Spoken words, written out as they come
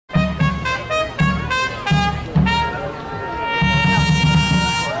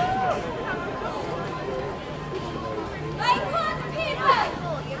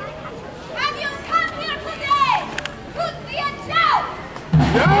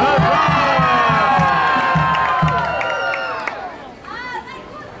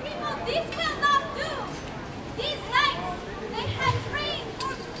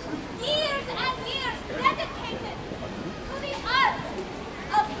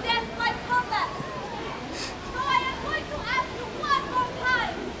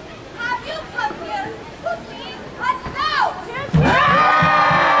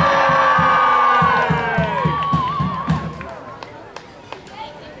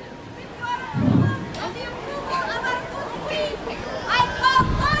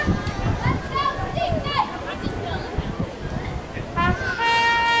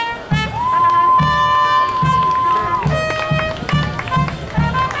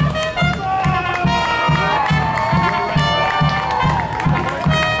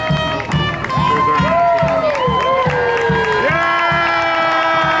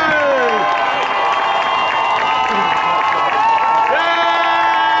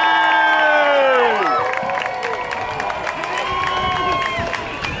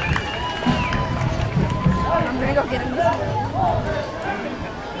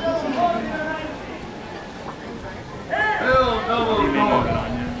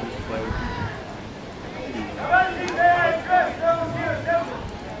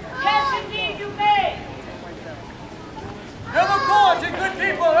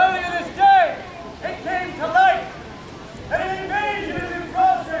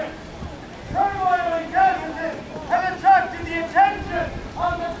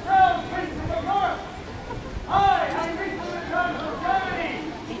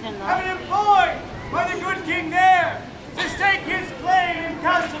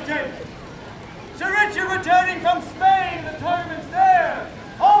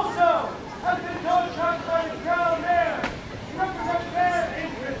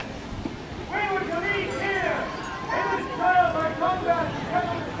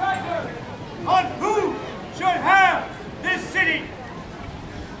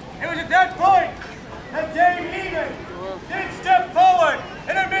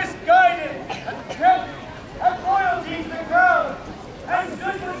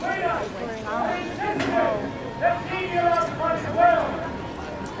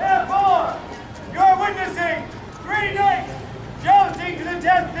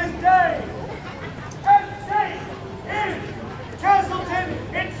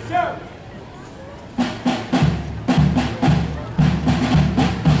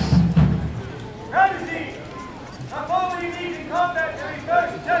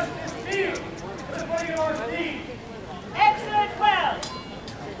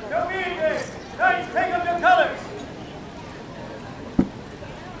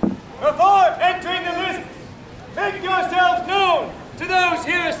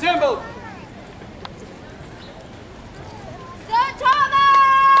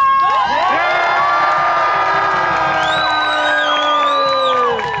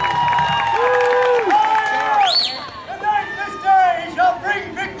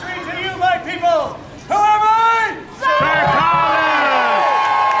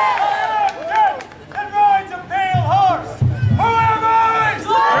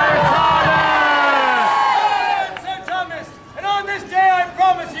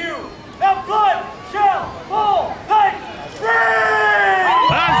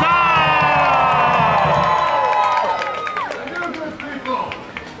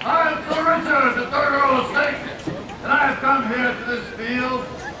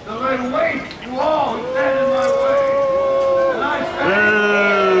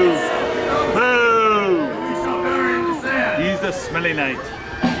Smelly Knight.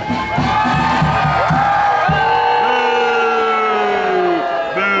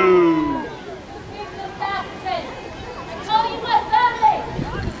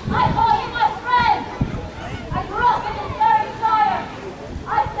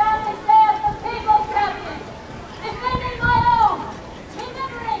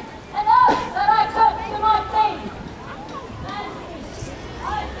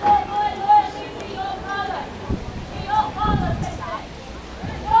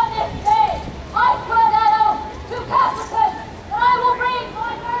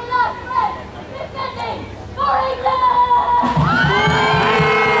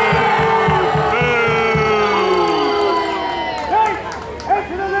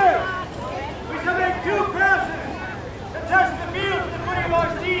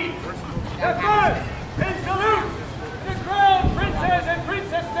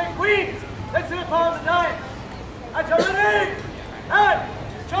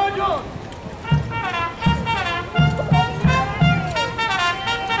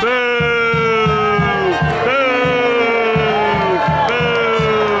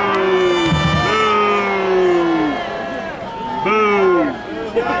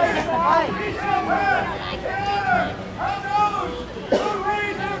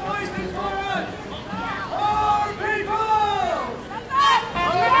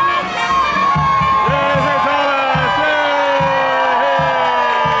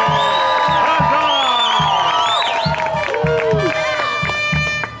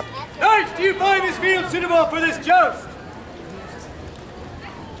 Suitable for this joust.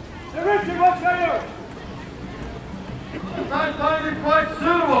 Sir Richard, what say you? I find it quite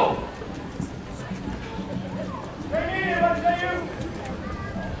suitable. Sir Ian, what say you?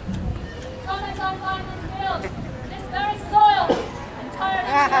 Comment on fine this field. This very soil. I'm tired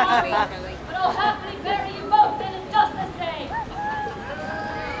of coffee, but I'll happily bury you both in Justice Day.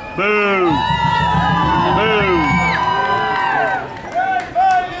 Boom! Boom!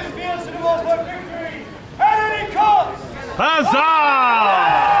 Huzzah!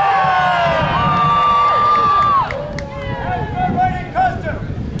 As per writing custom,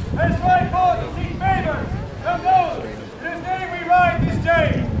 let's ride forth to seek favors from those whose name we ride this day.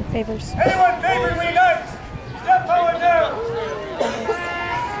 Favors. Anyone favoring we knights, step forward now.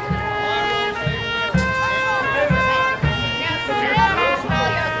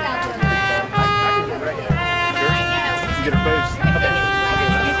 Get a boost.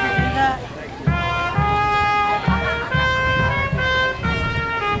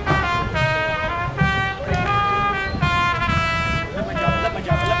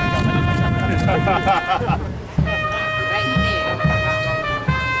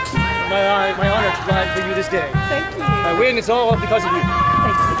 My honor to ride for you this day. Thank you. If I win, it's all because of you.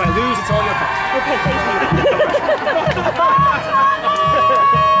 Thank you. If I lose, it's all your fault. Okay, thank you.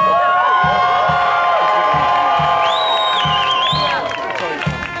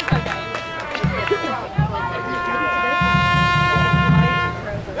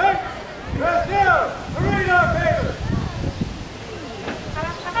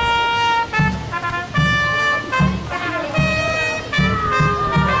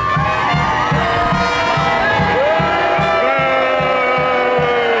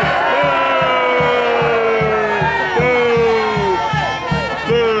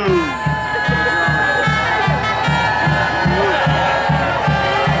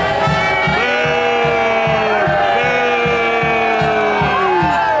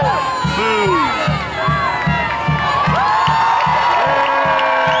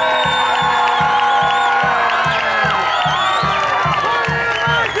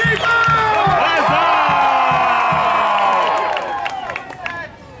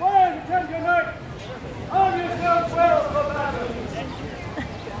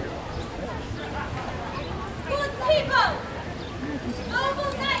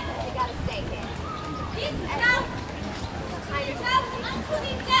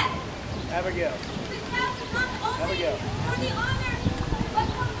 Have a go. Have a go. For the honor, but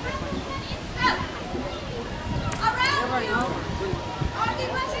for President itself. Around you are the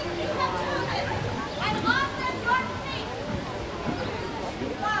weapons you have chosen, and on them your fate.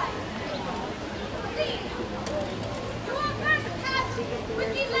 5, 3. You are first cast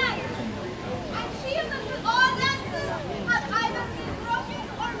with the lance, and shielded with all lances have either been broken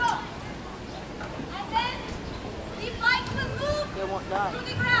or lost. And then the fight will move to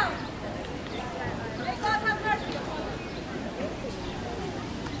the ground. May God have mercy upon you.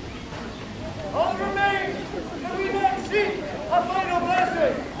 All remains that we may seek a final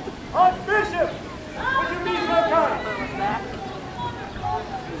blessing. Archbishop, would you be so kind?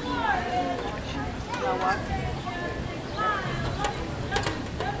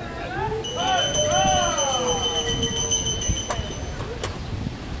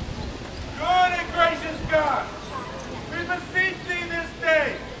 Good and gracious God, we beseech thee this day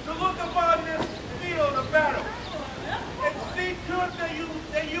to look upon this field of battle and see to it that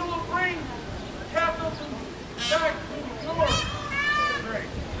you will bring the castle back to glory.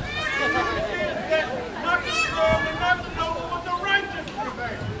 That not the strong and not the noble, but the righteous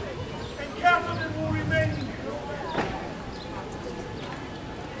prevail, and Castleton will remain here.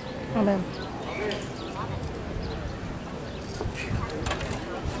 Amen.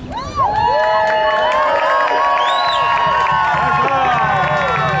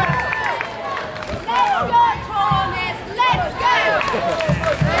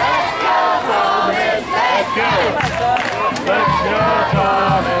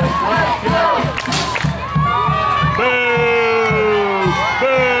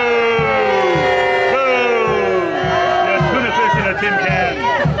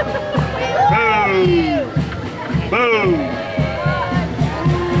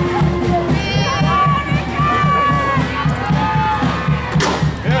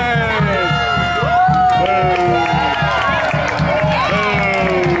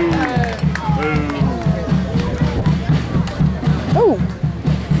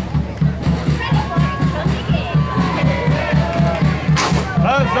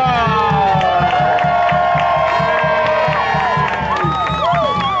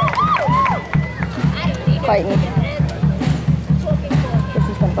 Fight me. This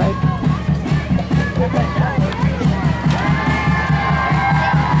is gonna fight.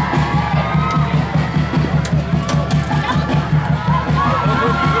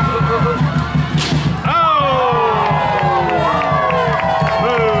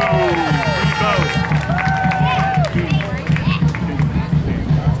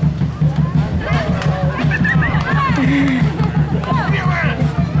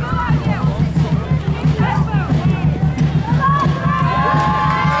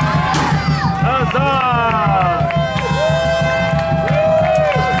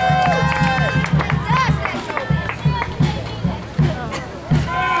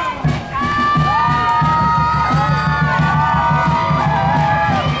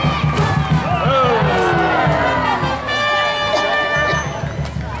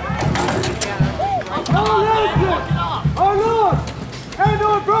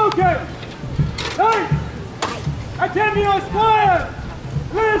 Attend your squire!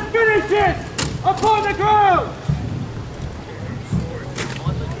 Let us finish it upon the ground!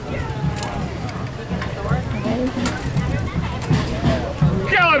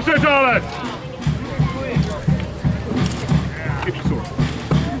 Kill him, Sir Solid! Get your sword.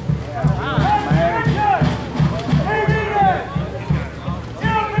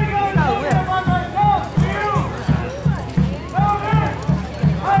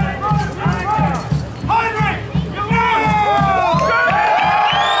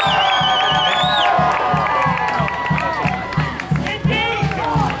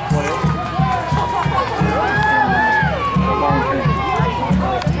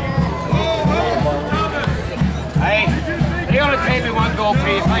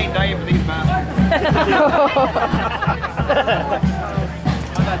 Please, I ain't dying for these bastards.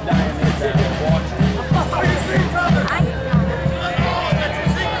 I'm not dying for these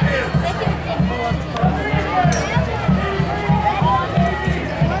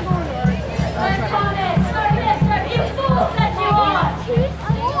You fools that you are!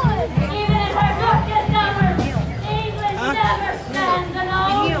 Even in her darkest hours, England never stands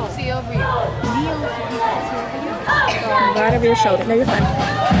alone! See over you. Right over your shoulder. No, you're fine.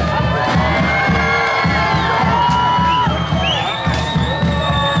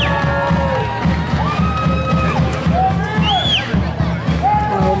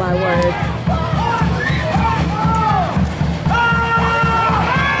 Oh my word.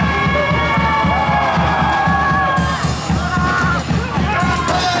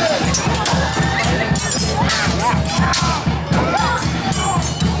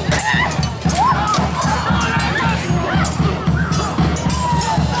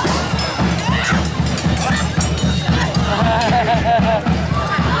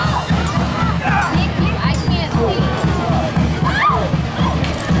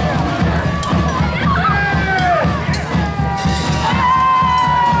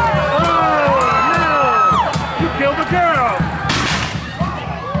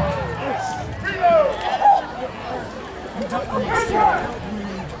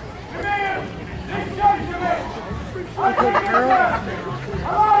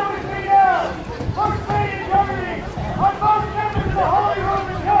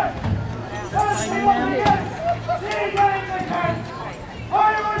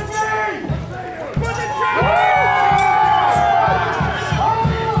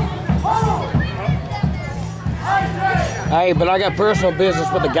 Hey, but I got personal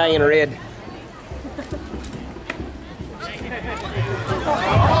business with the guy in red. You're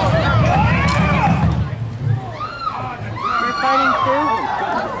fighting too?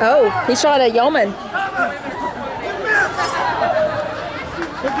 Oh, he shot a yeoman.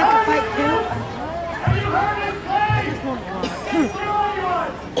 He'll get to fight too? Have you heard his claim?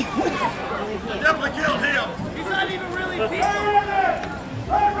 Definitely killed him. He's not even really peaceful.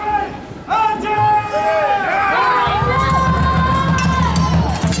 Right, right. Hunter!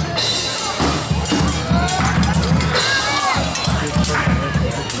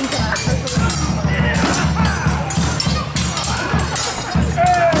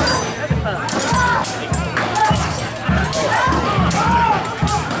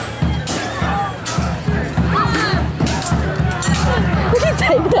 Look at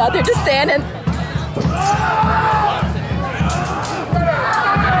David out there just standing.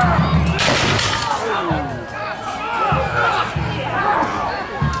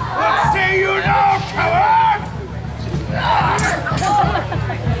 Let's see you now, coward!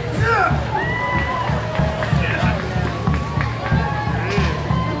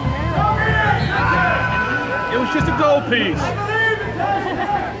 It was just a gold piece.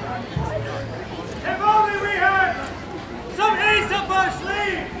 If only we had some ace up our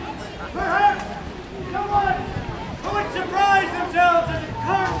sleeve! Perhaps someone who would surprise themselves as the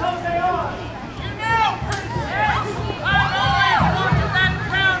current comes they are! You know, princess, I've always wanted that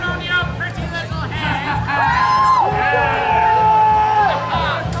crown on your pretty little head.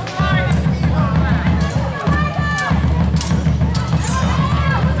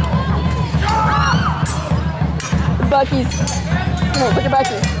 Bucky's. Hey, look at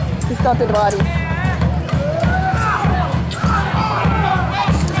Bucky. He's gone through the bodies.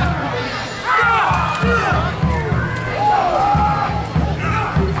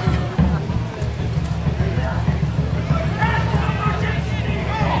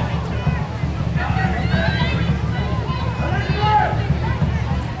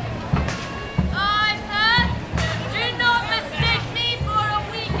 Aye, sir. Do not mistake me for a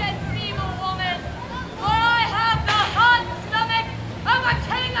weak and feeble woman, for I have the hot stomach of a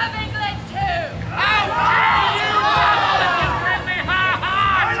king of England too. How dare you!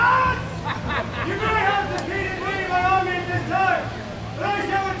 You may have defeated me by armies this time, but I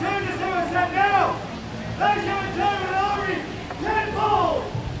shall return to Somerset now! I shall return with an army tenfold!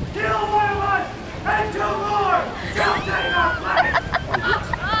 Kill one of us, and two more! Shall save our planet!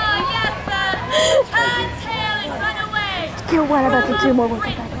 Ah, yes, sir. Turn tail and run away. Kill one of us and two more will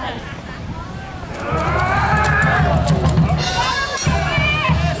come back.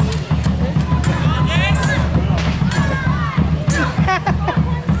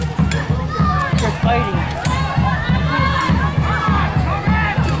 They're fighting.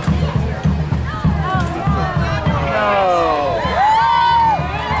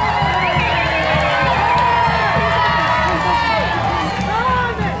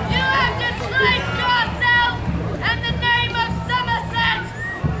 You have disgraced yourself and the name of Somerset,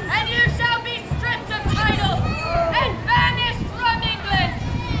 and you shall be stripped of title and banished from England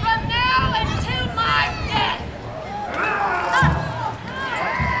from now until my death.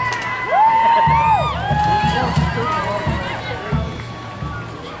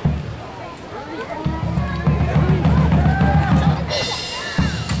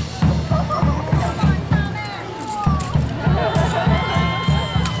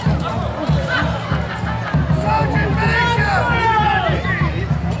 Sergeant Major!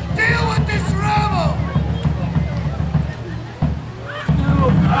 Deal with this rebel!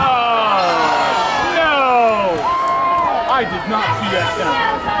 No! I did not see that coming.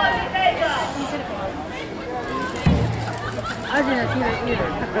 I didn't see that either.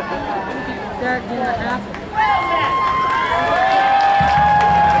 That didn't happen.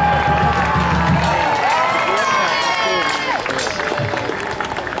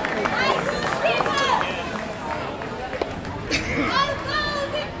 Although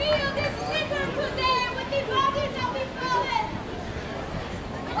the field is littered today with the bodies of the fallen,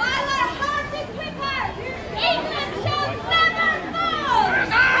 while our heart is with her, England shall never fall!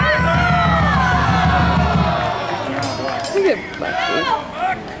 Look at Bucky.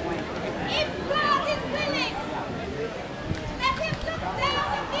 If God is willing, let him look down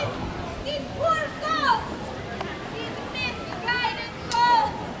on these poor souls, these misguided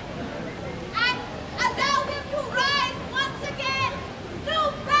souls, and allow them to rise once again, new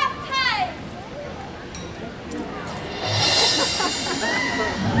baptized.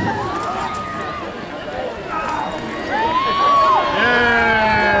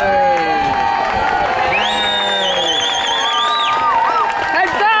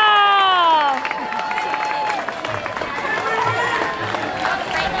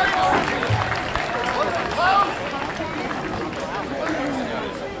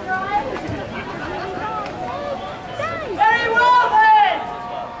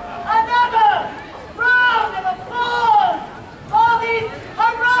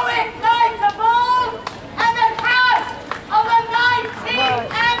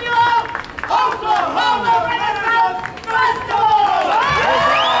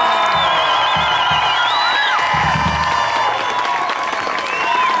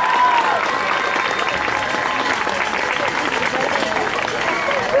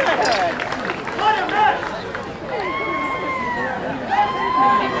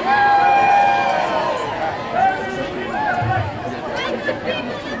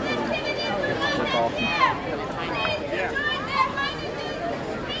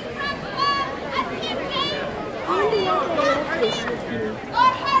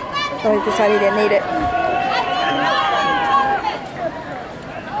 So he decided he didn't need it.